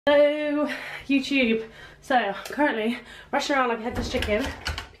Hello YouTube. So I'm currently rushing around like a headless chicken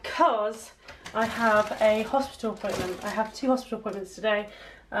because I have a hospital appointment. I have 2 hospital appointments today.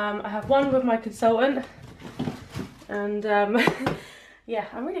 I have one with my consultant and yeah,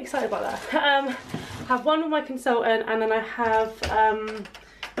 I'm really excited about that. I have one with my consultant and then I have I'm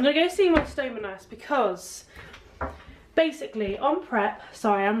gonna go see my stoma nurse because basically on prep,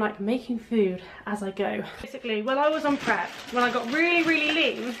 sorry I'm like making food as I go. Basically when I was on prep, when I got really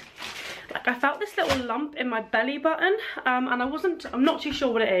lean, like I felt this little lump in my belly button and I'm not too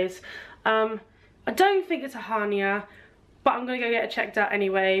sure what it is. I don't think it's a hernia, but I'm gonna go get it checked out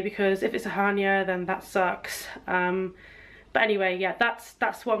anyway because if it's a hernia then that sucks. But anyway, yeah,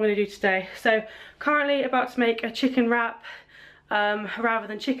 that's what I'm gonna do today. So currently about to make a chicken wrap rather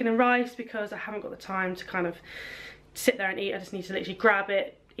than chicken and rice because I haven't got the time to kind of sit there and eat. I just need to literally grab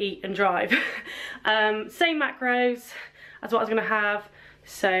it, eat and drive. Same macros as what I was gonna have,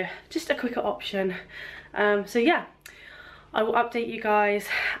 so just a quicker option. So yeah, I will update you guys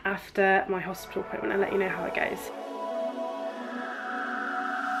after my hospital appointment and let you know how it goes.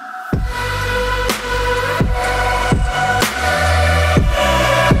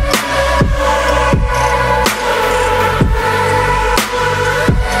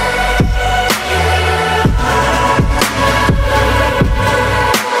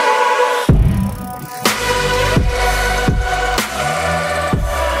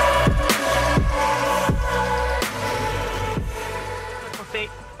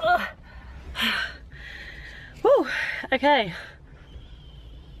 Woo, okay.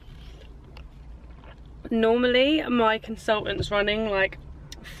 Normally my consultant's running like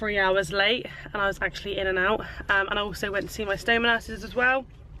 3 hours late and I was actually in and out. And I also went to see my stoma nurses as well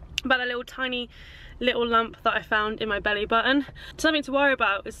about a little tiny little lump that I found in my belly button. Something to worry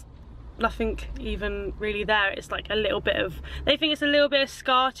about is nothing even really there. It's like a little bit of, they think it's a little bit of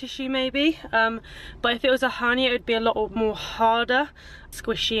scar tissue maybe, but if it was a hernia it would be a lot more harder,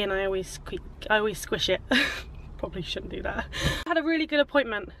 squishy, and I always squish it. Probably shouldn't do that. I had a really good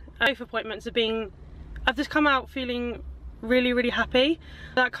appointment. Both appointments have been, I've just come out feeling really happy.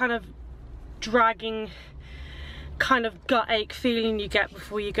 That kind of dragging kind of gut ache feeling you get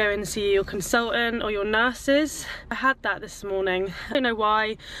before you go and see your consultant or your nurses. I had that this morning. I don't know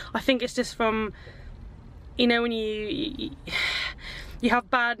why. I think it's just from, you know, when you have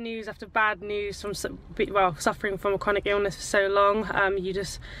bad news after bad news from, well, suffering from a chronic illness for so long, you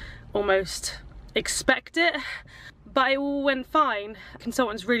just almost expect it. But it all went fine. The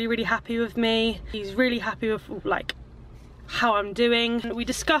consultant's really happy with me. He's really happy with like how I'm doing. We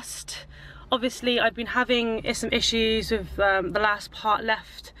discussed, obviously I'd been having some issues with the last part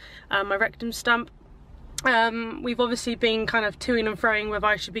left, my rectum stump. We've obviously been kind of toing and froing whether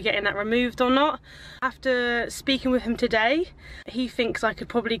I should be getting that removed or not. After speaking with him today, he thinks I could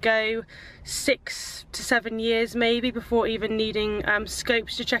probably go 6 to 7 years maybe before even needing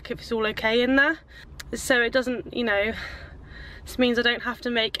scopes to check if it's all okay in there. So it doesn't, you know, this means I don't have to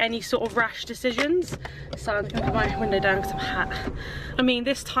make any sort of rash decisions. So I'm gonna put my window down because I'm hot. I mean,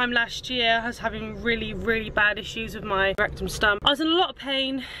 this time last year I was having really bad issues with my rectum stump. I was in a lot of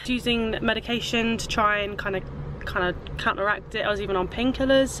pain, using medication to try and kind of counteract it. I was even on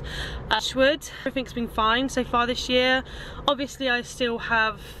painkillers. Everything's been fine so far this year. Obviously I still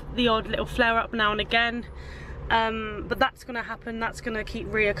have the odd little flare up now and again. But that's gonna happen, that's gonna keep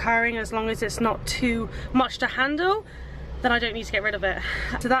reoccurring as long as it's not too much to handle. Then I don't need to get rid of it.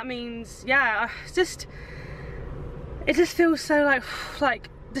 So that means, yeah, it just feels so like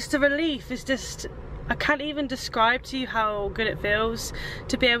just a relief. It's just, I can't even describe to you how good it feels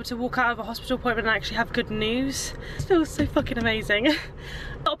to be able to walk out of a hospital appointment and actually have good news. It feels so fucking amazing. A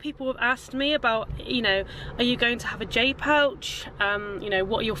lot of people have asked me about, you know, are you going to have a J pouch? You know,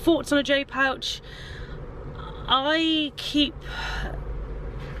 what are your thoughts on a J pouch? I keep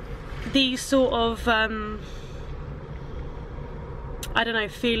these sort of I don't know,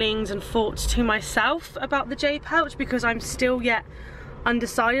 feelings and thoughts to myself about the J pouch because I'm still yet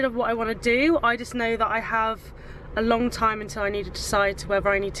undecided of what I want to do. I just know that I have a long time until I need to decide whether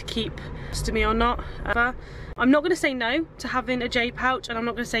I need to keep to me or not. I'm not going to say no to having a J pouch and I'm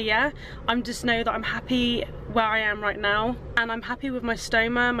not going to say yeah. I'm just know that I'm happy where I am right now and I'm happy with my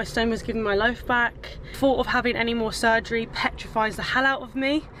stoma. My stoma's giving my life back. Thought of having any more surgery petrifies the hell out of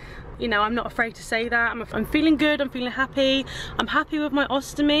me. You know, I'm not afraid to say that. I'm feeling good, I'm feeling happy. I'm happy with my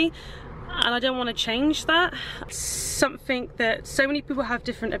ostomy and I don't want to change that. It's something that so many people have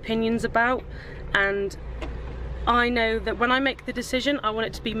different opinions about, and I know that when I make the decision, I want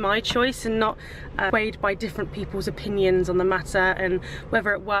it to be my choice and not weighed by different people's opinions on the matter and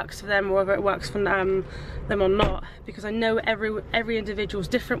whether it works for them or whether it works for them or not, because I know every individual's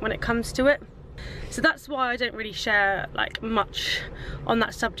different when it comes to it. So that's why I don't really share like much on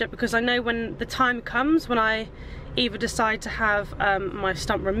that subject, because I know when the time comes when I either decide to have my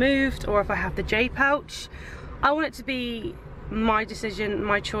stump removed or if I have the J pouch, I want it to be my decision,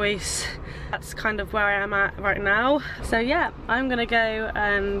 my choice. That's kind of where I am at right now. So yeah, I'm gonna go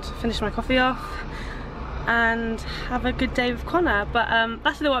and finish my coffee off and have a good day with Connor. But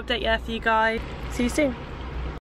that's a little update, yeah, for you guys. See you soon.